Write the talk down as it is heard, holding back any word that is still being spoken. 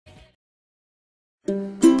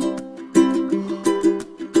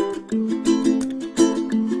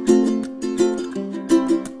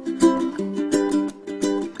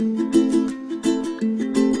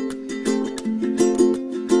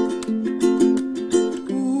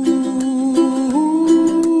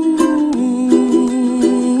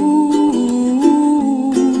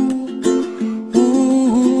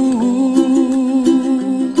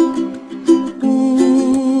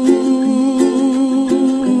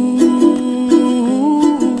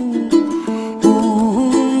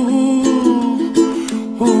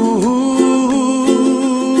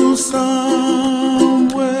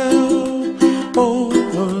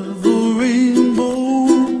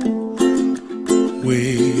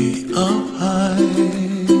way up high,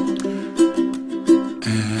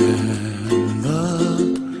 and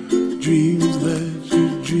the dreams that you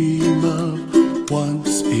dream of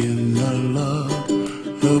once in a lullaby.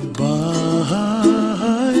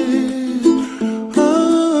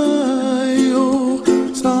 Oh,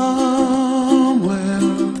 somewhere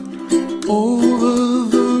over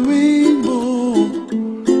the rainbow,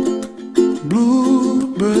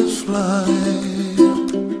 bluebirds fly.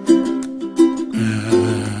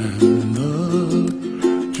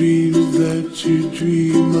 Dreams that you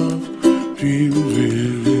dream of, dreams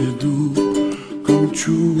really do come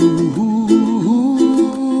true.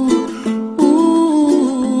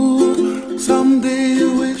 Ooh, someday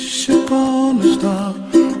wish upon a star,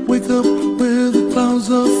 wake up where the clouds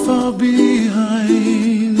are far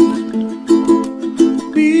behind.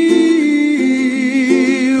 Be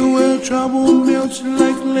where trouble melts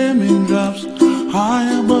like lemon drops, high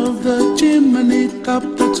above the chimney top.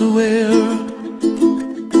 That's where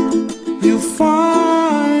you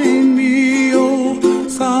find me, oh,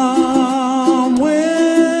 somewhere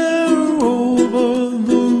over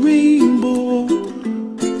the rainbow,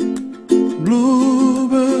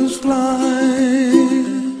 bluebirds fly,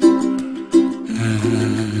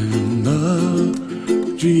 and the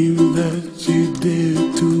dream that you dare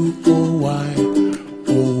to, oh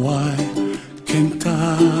why can't I?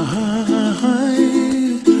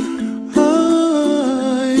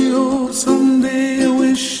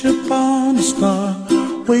 Upon a star,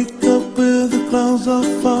 wake up where the clouds are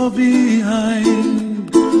far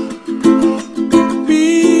behind. Be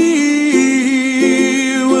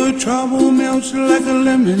where trouble melts like a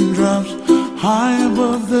lemon drops, high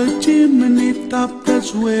above the chimney top.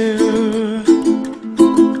 That's where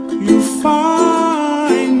you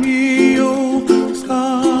find me, oh,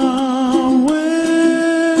 somewhere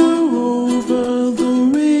over the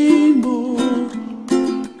rainbow,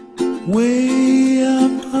 way